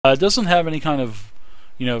It doesn't have any kind of,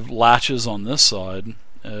 latches on this side.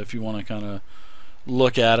 If you want to kind of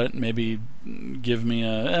look at it, maybe give me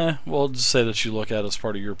well, just say that you look at it as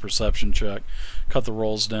part of your perception check. Cut the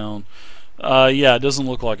rolls down. Yeah, it doesn't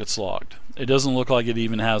look like it's locked. It doesn't look like it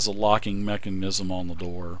even has a locking mechanism on the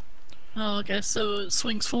door. Oh, okay, so it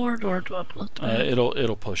swings forward, or do I pull it back?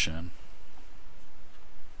 It'll push in.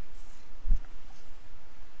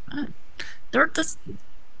 This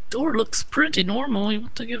door looks pretty normal. You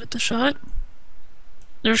want to give it a shot?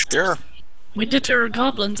 Sure. We did hear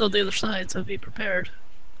goblins on the other side, so be prepared.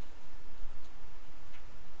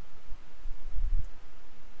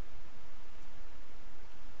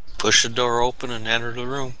 Push the door open and enter the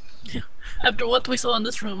room. Yeah. After what we saw in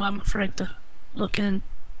this room, I'm afraid to look in.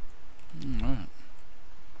 Alright.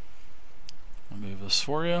 I'll move this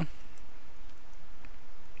for you.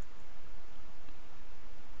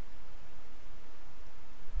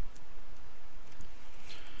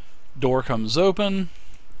 Door comes open.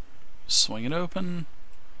 Swing it open.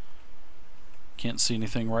 Can't see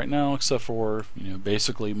anything right now except for,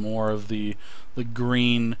 basically more of the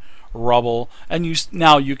green rubble. And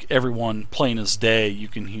everyone plain as day, you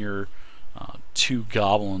can hear two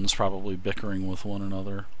goblins probably bickering with one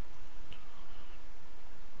another.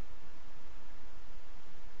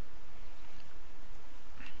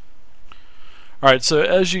 Alright, so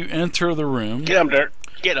as you enter the room, Get him, Dirt.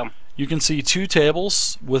 Get him. You can see two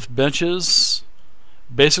tables with benches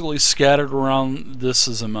basically scattered around. This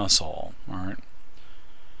is a mess hall. Alright.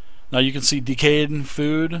 Now you can see decayed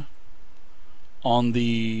food on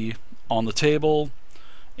the table,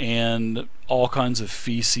 and all kinds of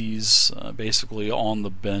feces basically on the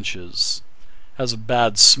benches. Has a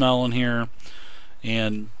bad smell in here,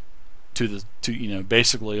 and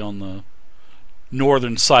basically on the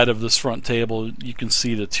northern side of this front table, you can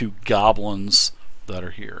see the two goblins that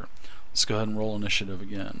are here. Let's go ahead and roll initiative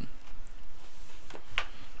again.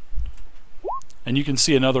 And you can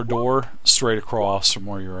see another door straight across from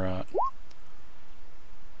where you're at.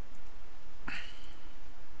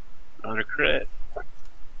 Another crit.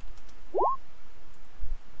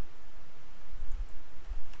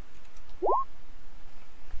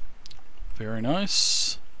 Very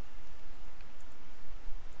nice.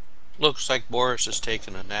 Looks like Boris is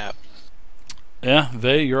taking a nap. Yeah,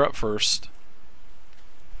 Vhey, you're up first.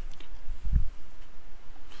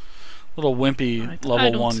 Little wimpy Right.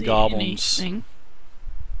 level 1 goblins. Anything.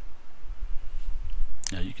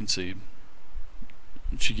 Yeah, you can see.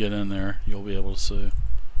 Once you get in there, you'll be able to see.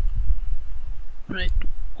 Right.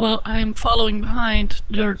 Well, I'm following behind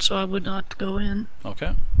Dirt, so I would not go in.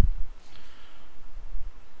 Okay.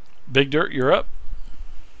 BigDirt, you're up.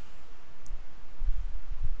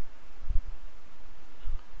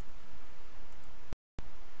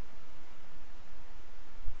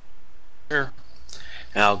 Sure.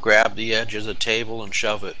 And I'll grab the edge of the table and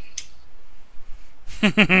shove it.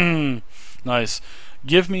 Nice.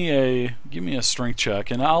 Give me a strength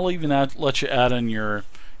check, and I'll even let you add in your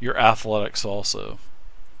athletics also.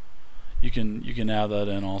 You can add that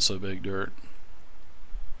in also, BigDirt.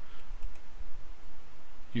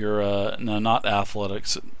 Your no, not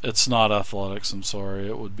athletics. It's not athletics. I'm sorry.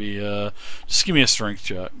 It would be just give me a strength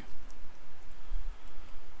check.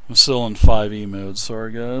 I'm still in 5e mode.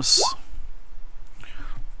 Sorry, guys.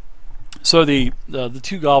 So the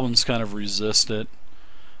two goblins kind of resist it,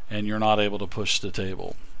 and you're not able to push the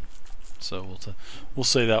table. So we'll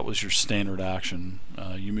say that was your standard action.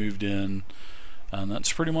 You moved in, and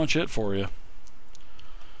that's pretty much it for you.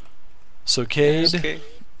 So Cade, Okay.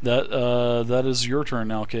 that is your turn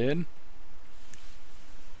now, Cade.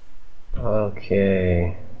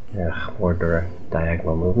 Okay. Yeah, more direct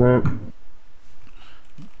diagonal movement.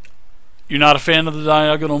 You're not a fan of the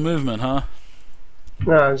diagonal movement, huh?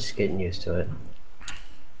 No, I'm just getting used to it.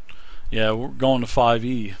 Yeah, we're going to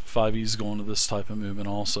 5e. 5e's going to this type of movement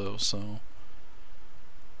also, so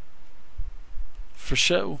for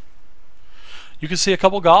show. You can see a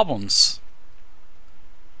couple goblins.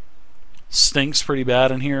 Stinks pretty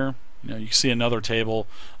bad in here. You can see another table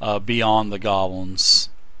beyond the goblins.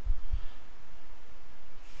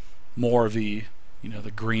 More of the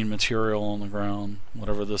the green material on the ground,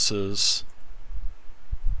 whatever this is.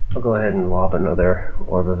 I'll go ahead and lob another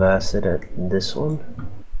orb of acid at this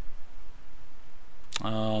one.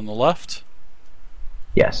 On the left.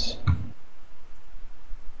 Yes.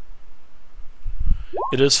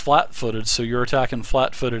 It is flat-footed, so you're attacking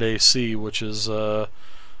flat-footed AC, which is a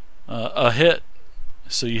hit.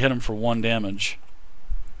 So you hit him for 1 damage.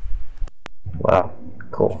 Wow.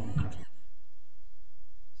 Cool.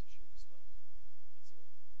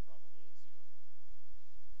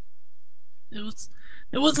 It was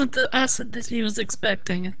It wasn't the acid that he was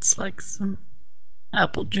expecting. It's like some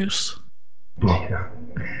apple juice Yeah.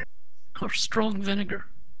 or strong vinegar.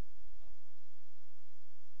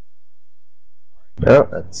 Well,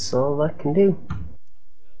 that's all I can do.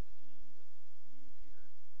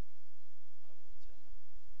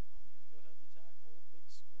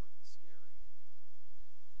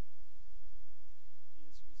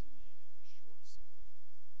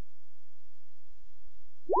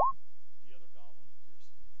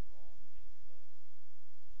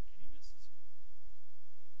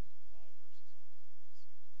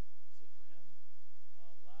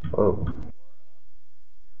 Whoa.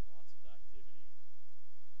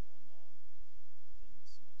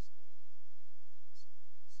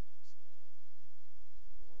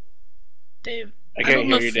 Dave, I I can't don't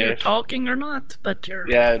know hear you, if you're Dave. talking or not, but you're.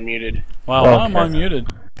 Yeah, muted. Wow, why am I Okay. muted?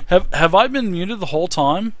 Have I been muted the whole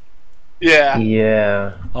time? Yeah.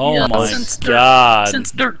 Yeah. Oh Yeah, my since god!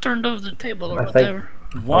 Since Dirt turned over the table or I think- whatever.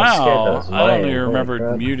 Wow, was I don't mine. even Holy remember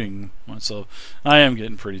crap. muting myself. I am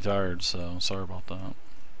getting pretty tired, so sorry about that.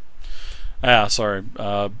 Ah, sorry.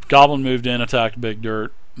 Goblin moved in, attacked Big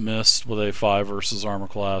Dirt, missed with a 5 versus armor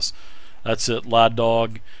class. That's it, Lad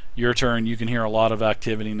Dog. Your turn. You can hear a lot of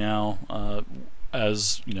activity now,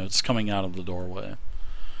 as you know it's coming out of the doorway.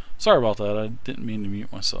 Sorry about that. I didn't mean to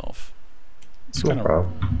mute myself. It's No kind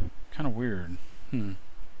problem. of weird. I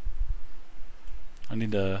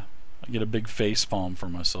need to get a big face palm for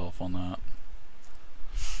myself on that.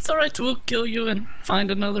 It's alright, we'll kill you and find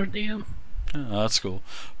another DM. Yeah, that's cool.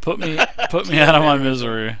 Put me out of my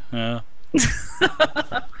misery. Yeah.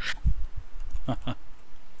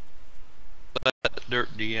 Dirt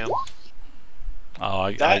DM.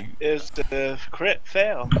 Oh, That is the crit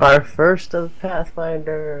fail. Our first of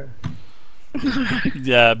Pathfinder.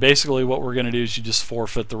 yeah. Basically, what we're gonna do is you just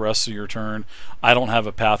forfeit the rest of your turn. I don't have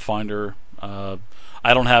a Pathfinder.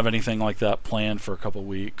 I don't have anything like that planned for a couple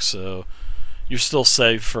weeks, so you're still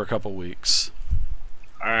safe for a couple weeks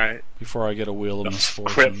Alright. before I get a wheel of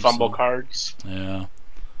misfortune. Crit fumble so. cards. Yeah.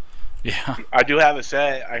 Yeah. I do have a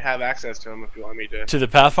set. I have access to them if you want me to. To the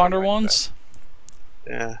Pathfinder Like ones.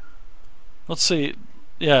 Yeah. Let's see.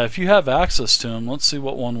 Yeah, if you have access to them, let's see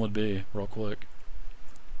what one would be, real quick.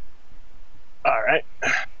 Alright.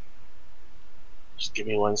 Just give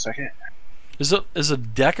me 1 second. Is a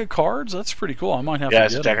deck of cards? That's pretty cool. I might have Yeah, to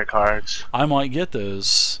it's a get deck them. of cards. I might get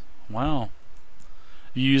those. Wow.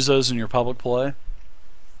 You use those in your public play?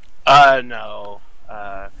 No.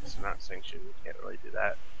 It's not sanctioned. You can't really do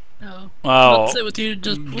that. No. Oh, Let's say with you,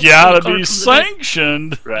 just pull gotta a card be from the deck.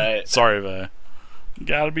 sanctioned. Right. Sorry, Vhey.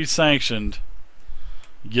 Gotta be sanctioned.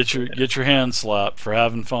 Get your hand slapped for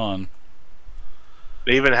having fun.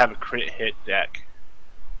 They even have a crit hit deck.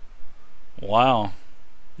 Wow.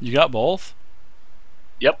 You got both?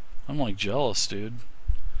 Yep. I'm like jealous, dude.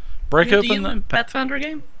 Break You open DM the... in Pathfinder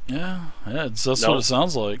game? Yeah, that's Nope. what it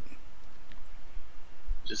sounds like.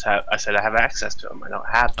 I said I have access to them. I don't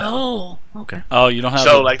have them. Oh, okay. Oh, you don't have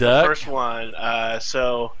So a like deck? the first one,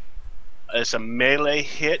 so it's a melee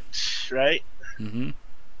hit, right? Mm-hmm.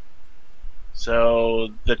 So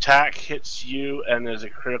the attack hits you, and there's a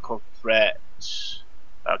critical threat,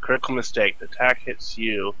 a critical mistake. The attack hits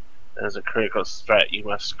you, and there's a critical threat. You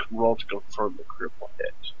must roll to confirm the critical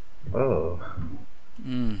hit. Oh.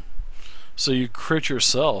 So you crit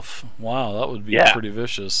yourself. Wow, that would be Yeah. pretty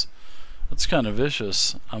vicious. That's kind of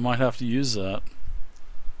vicious. I might have to use that.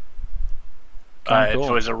 Kinda If cool.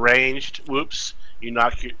 it was a ranged, whoops,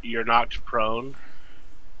 you're knocked prone.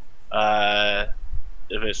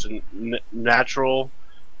 If it's a natural,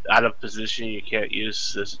 out of position, you can't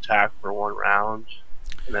use this attack for 1 round.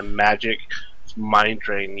 And then magic, it's mind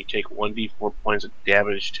drain. You take 1d4 points of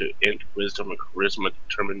damage to int, wisdom, and charisma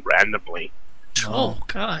determined randomly. Oh,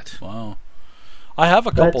 God. Wow. I have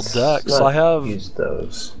a couple Let's decks. not I have use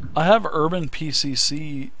those. urban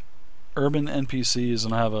NPCs,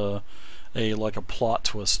 and I have a like a plot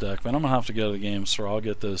twist deck. But I'm gonna have to go to the game store. I'll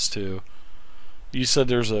get those too. You said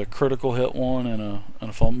there's a critical hit one and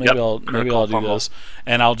a fumble. Maybe Yep, I'll critical do fumble. those,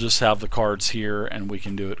 and I'll just have the cards here, and we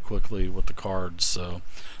can do it quickly with the cards. So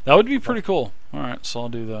that would be pretty cool. All right, so I'll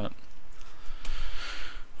do that.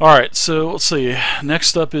 All right, so let's see.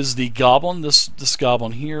 Next up is the goblin. This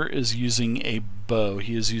goblin here is using a bow.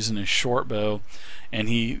 He is using a short bow, and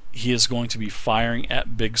he is going to be firing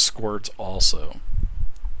at big squirts also.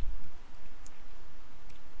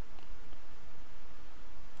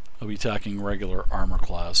 I'll be attacking regular armor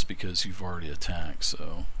class because you've already attacked,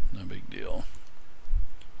 so no big deal.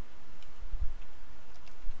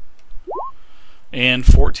 And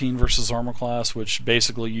 14 versus armor class, which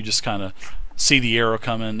basically you just kind of see the arrow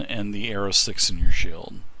coming and the arrow sticks in your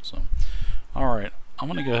shield. So, all right, I'm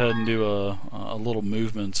gonna go ahead and do a little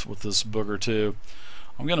movement with this booger too.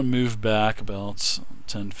 I'm gonna move back about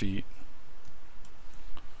 10 feet,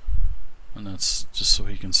 and that's just so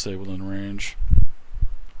he can stay within range.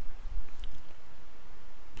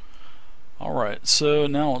 All right, so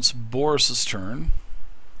now it's Boris's turn.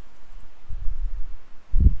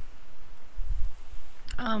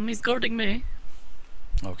 He's guarding me.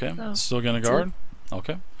 Okay, So, still gonna that's guard.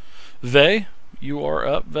 Okay, Vhey, you are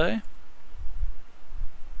up, Vhey.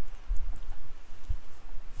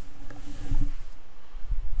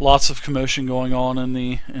 Lots of commotion going on in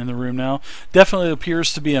the room now. Definitely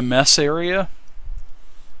appears to be a mess area.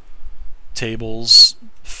 Tables,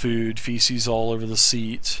 food, feces all over the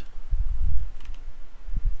seat.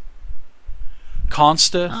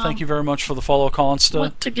 Consta, thank you very much for the follow, Consta.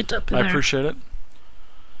 Want to get up in I there appreciate it.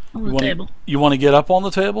 on the table. You want to get up on the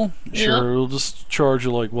table? Yeah. Sure, we'll just charge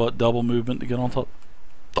you like what, double movement to get on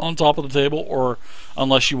top of the table, or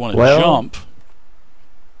unless you want to jump.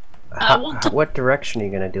 What direction are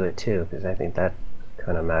you going to do it to? Because I think that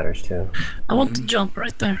kind of matters too. I want to jump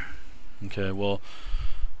right there. Okay, well,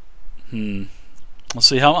 let's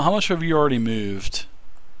see. How much have you already moved?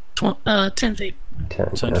 10 feet.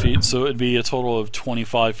 10 feet. So it'd be a total of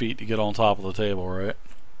 25 feet to get on top of the table, right?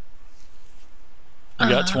 You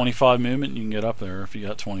got 25 movement. You can get up there if you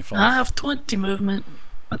got 25. I have 20 movement.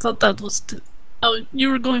 I thought that was. Oh, you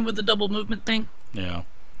were going with the double movement thing. Yeah.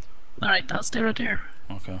 All right, I'll stay right here.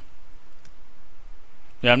 Okay.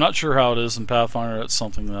 Yeah, I'm not sure how it is in Pathfinder. That's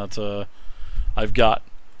something that I've got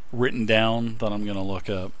written down that I'm going to look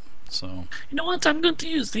up. So. You know what? I'm going to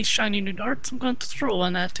use these shiny new darts. I'm going to throw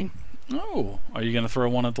one at him. Oh, are you going to throw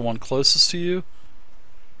one at the one closest to you?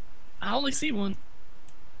 I only see one.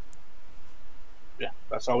 Yeah,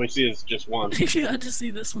 that's all we see is just one. Yeah, I just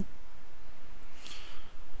see this one.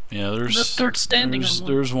 Yeah, Let's start standing on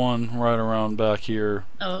one. There's one right around back here.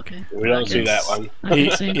 Oh, okay. We don't see that one. I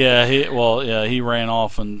can see. He ran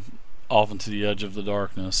off into the edge of the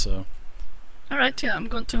darkness. So. All right, yeah, I'm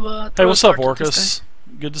going to. Hey, what's up, throw a dart at this Orcus?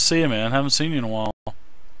 Good to see you, man. Haven't seen you in a while.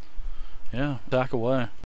 Yeah, back away.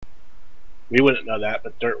 We wouldn't know that,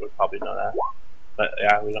 but Dirt would probably know that. But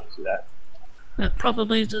yeah, we don't see that. guy. That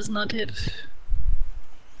probably does not hit.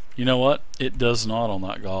 You know what? It does not on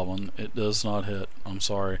that goblin. It does not hit. I'm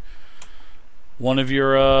sorry. One of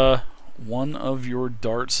your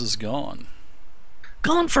darts is gone.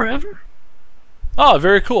 Gone forever? Oh,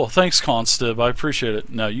 very cool. Thanks, Constib. I appreciate it.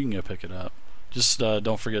 No, you can go pick it up. Just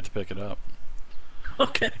don't forget to pick it up.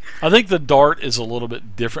 Okay. I think the dart is a little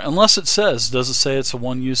bit different. Unless it says, does it say it's a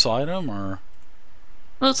one-use item, or?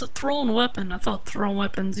 Well, it's a thrown weapon. I thought thrown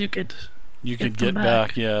weapons you could get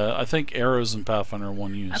back. Yeah, I think arrows in Pathfinder are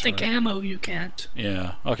one use. I think right? ammo you can't.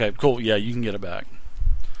 Yeah. Okay. Cool. Yeah, you can get it back.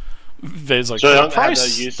 Vhey's like, So they don't have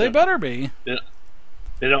price. the use They of- better be.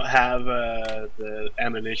 They don't have the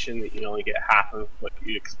ammunition that you only get half of what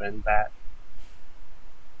you expend back.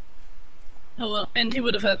 Oh well, and he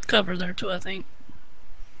would have had cover there too, I think.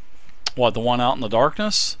 What, the one out in the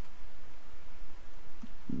darkness?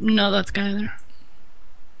 No, that's guy there.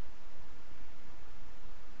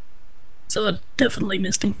 So I definitely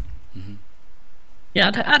missed him. Mm-hmm.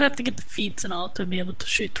 Yeah, I'd have to get the feats and all to be able to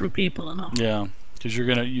shoot through people and all. Yeah, because you're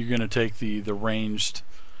gonna take the ranged.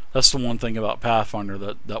 That's the one thing about Pathfinder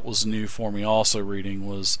that was new for me. Also reading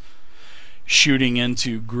was shooting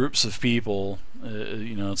into groups of people.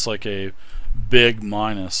 It's like a big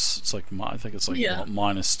minus. It's like I think it's like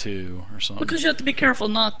 -2 or something. Because you have to be careful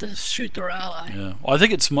not to shoot their ally. Yeah, well, I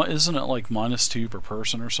think isn't it like -2 per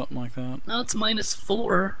person or something like that? No, it's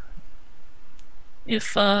 -4.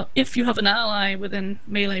 If you have an ally within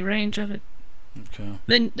melee range of it, Okay.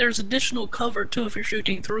 then there's additional cover too if you're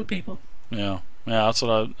shooting through people. Yeah. Yeah, that's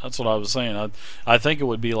what I was saying. I think it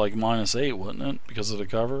would be like -8, wouldn't it? Because of the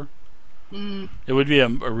cover. It would be a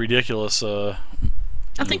ridiculous. I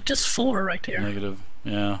think just 4 right here. Negative.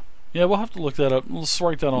 Yeah. Yeah, we'll have to look that up. Let's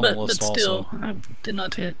write that on the list but still, also. I did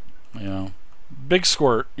not hit. Yeah. Big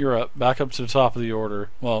Squirt, you're up. Back up to the top of the order.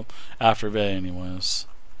 Well, after Vhey, anyways.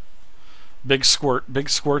 Big Squirt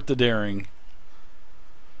the Daring.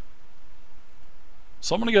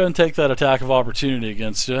 So I'm going to go ahead and take that attack of opportunity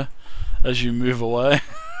against you as you move away.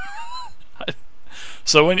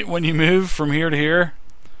 So when you move from here to here,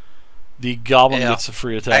 the goblin gets a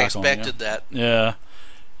free attack. I expected that. Yeah.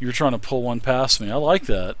 You were trying to pull one past me. I like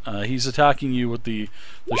that. He's attacking you with the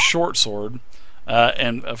short sword.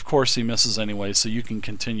 And of course he misses anyway, so you can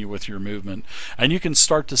continue with your movement. And you can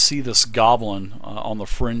start to see this goblin on the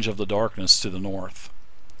fringe of the darkness to the north.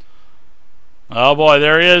 Oh boy,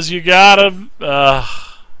 there he is. You got him. There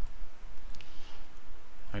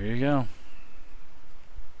you go.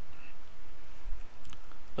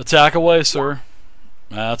 Attack away, sir.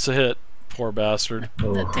 That's a hit. Poor bastard.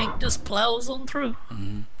 That tank just plows on through.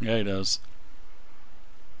 Yeah, he does.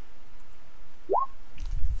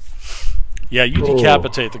 Yeah, you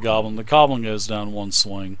decapitate the goblin. The goblin goes down one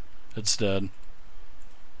swing. It's dead.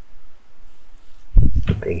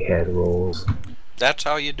 The big head rolls. That's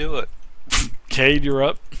how you do it. Cade, you're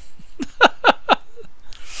up.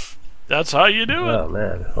 That's how you do it. Oh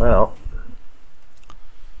man, well.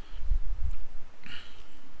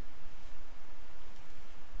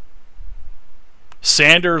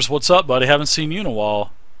 Sanders, what's up, buddy? Haven't seen you in a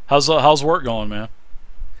while. How's work going, man?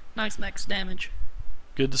 Nice max damage.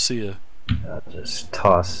 Good to see you. I'll just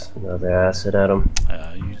toss another acid at him.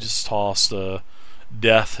 You just tossed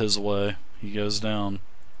death his way. He goes down.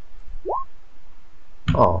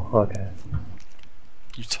 Oh, okay.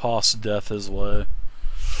 You toss death his way.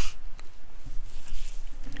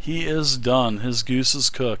 He is done. His goose is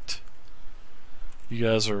cooked. You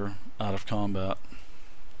guys are out of combat.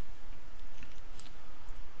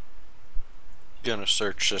 Gonna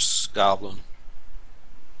search this goblin.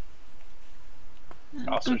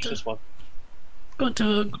 I'll search this one. Going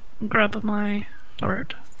to grab my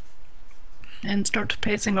turret and start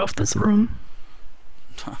pacing off this room.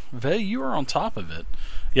 Vhey, you are on top of it.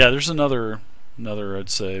 Yeah, there's another I'd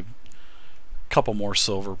say couple more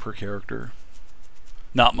silver per character.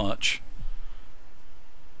 Not much.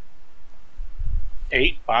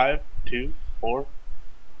 8, 5, 2, 4.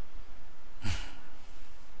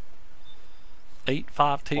 8,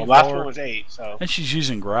 5, 2, Well, 4. last one was 8, so. And she's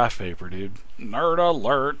using graph paper, dude. Nerd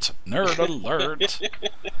alert! Nerd alert!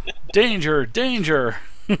 Danger! Danger!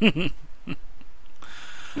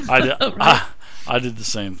 I did the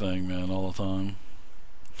same thing, man, all the time.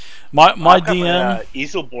 My I've got DM.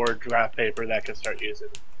 easel board draft paper that I can start using.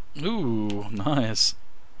 Ooh, nice.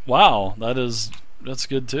 Wow, that's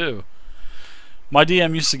good too. My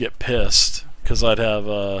DM used to get pissed because I'd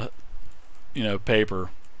have paper.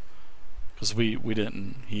 Because we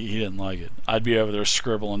didn't, he didn't like it. I'd be over there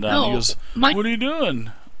scribbling down. He goes, "What are you doing?"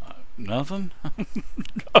 Nothing.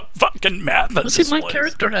 I'm fucking mad at See, this my place.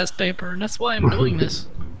 character has paper, and that's why I'm doing this.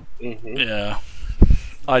 Yeah.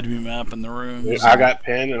 I'd be mapping the rooms. I got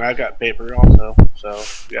pen and I got paper also, so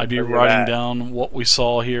I'd be writing down what we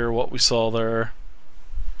saw here, what we saw there.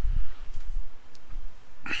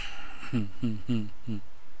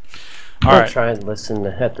 I'll try and listen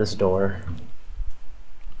at this door.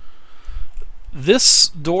 This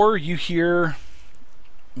door, you hear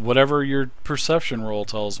whatever your perception roll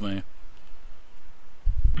tells me.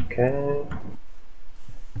 Okay.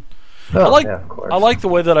 I like yeah, of course. I like the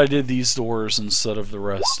way that I did these doors instead of the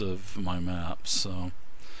rest of my maps. So,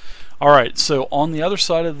 all right. So on the other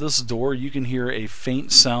side of this door, you can hear a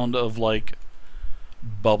faint sound of like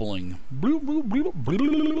bubbling. Bloop, bloop, bloop,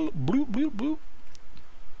 bloop, bloop, bloop, bloop.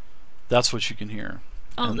 That's what you can hear.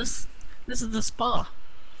 Oh, And- this is the spa.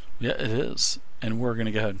 Yeah, it is. And we're going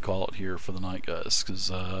to go ahead and call it here for the night, guys,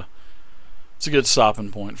 because it's a good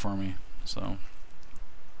stopping point for me. So,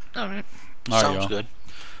 All right. all right, Sounds y'all. good.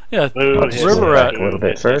 Yeah, Ooh, just River look Rat. back a little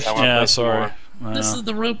bit first. I wanna Yeah, play sorry. more. This is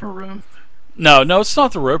the Roper room. No, it's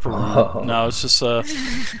not the Roper room. Oh. No, it's just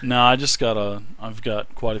no, I've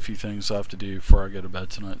got quite a few things I have to do before I go to bed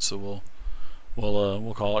tonight, so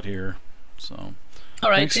we'll call it here. So, All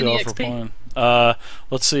right, thanks any y'all for XP? playing.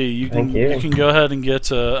 Let's see. You Thank you. can go ahead and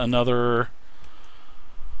get another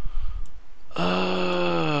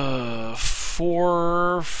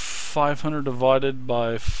 4 500 divided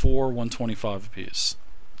by 4 125 apiece.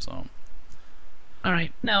 So All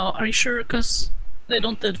right. Now, are you sure? Because they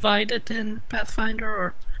don't divide it in Pathfinder,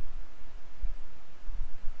 or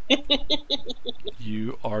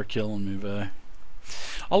you are killing me, Vhey.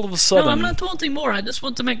 All of a sudden, no? I'm not wanting more. I just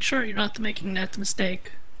want to make sure you're not making that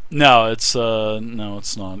mistake. No, it's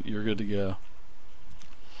not. You're good to go.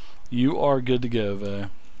 You are good to go, Vhey.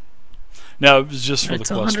 No, it was just for It's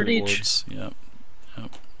the quest 100 each. rewards. Yep.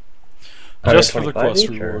 Just for the 125 quest each,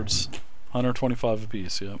 or? rewards. 125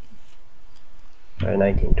 apiece, yep.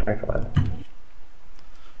 1925.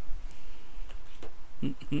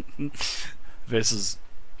 Vhey says,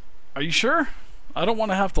 "Are you sure? I don't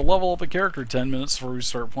want to have to level up a character 10 minutes before we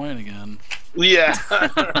start playing again." Yeah. No,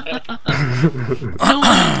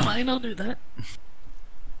 that's fine. I'll do that.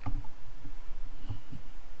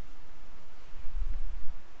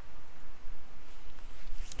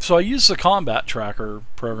 So I used the combat tracker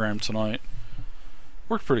program tonight.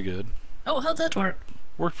 Worked pretty good. Oh, how'd that work?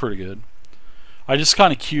 Worked pretty good. I just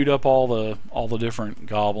kind of queued up all the different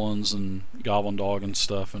goblins and goblin dog and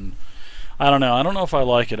stuff, and I don't know. I don't know if I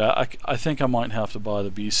like it. I think I might have to buy the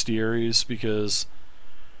bestiaries because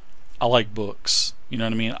I like books, You know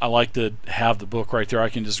what I mean? I like to have the book right there. I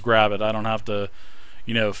can just grab it. I don't have to,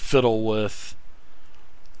 fiddle with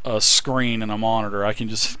a screen and a monitor. I can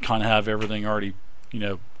just kind of have everything already,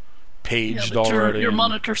 paged but already. Your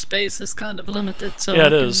monitor space is kind of limited, so Yeah, I it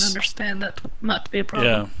can is. understand that might be a problem.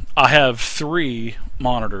 Yeah, I have 3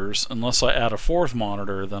 monitors. Unless I add a 4th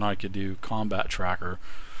monitor, then I could do combat tracker,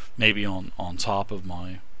 maybe on top of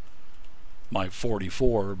my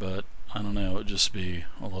 44. But I don't know. It'd just be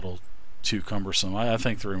a little too cumbersome. I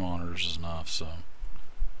think 3 monitors is enough. So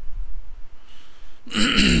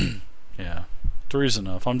yeah, 3 is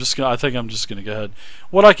enough. I think I'm just gonna go ahead.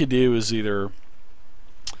 What I could do is either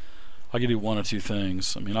I could do one of 2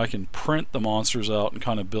 things. I mean, I can print the monsters out and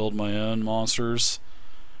kind of build my own monsters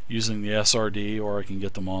using the SRD, or I can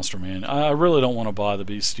get the monster manual. I really don't want to buy the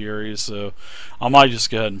bestiaries, so I might just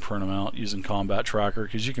go ahead and print them out using Combat Tracker,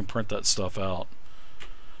 because you can print that stuff out.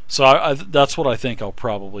 So that's what I think I'll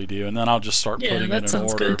probably do, and then I'll just start putting it in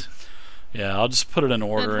order. Good. Yeah, I'll just put it in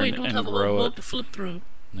order And we and don't have a grow lot it. to flip through.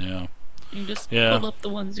 Yeah. You just pull up the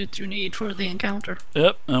ones that you need for the encounter.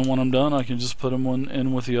 Yep, and when I'm done, I can just put them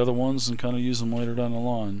in with the other ones and kind of use them later down the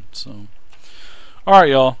line. So, all right,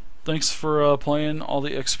 y'all. Thanks for playing. All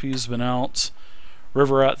the XP's been out.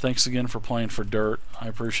 Riverrat, thanks again for playing for Dirt. I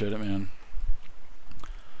appreciate it, man.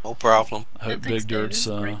 No problem. I hope Thanks, BigDirt's.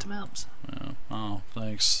 Dave. Great maps. Yeah. Oh,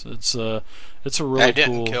 thanks. It's a really I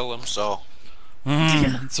didn't cool. kill him, so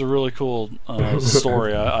It's a really cool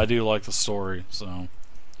story. I do like the story. So.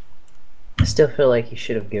 I still feel like you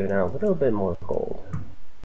should have given out a little bit more gold.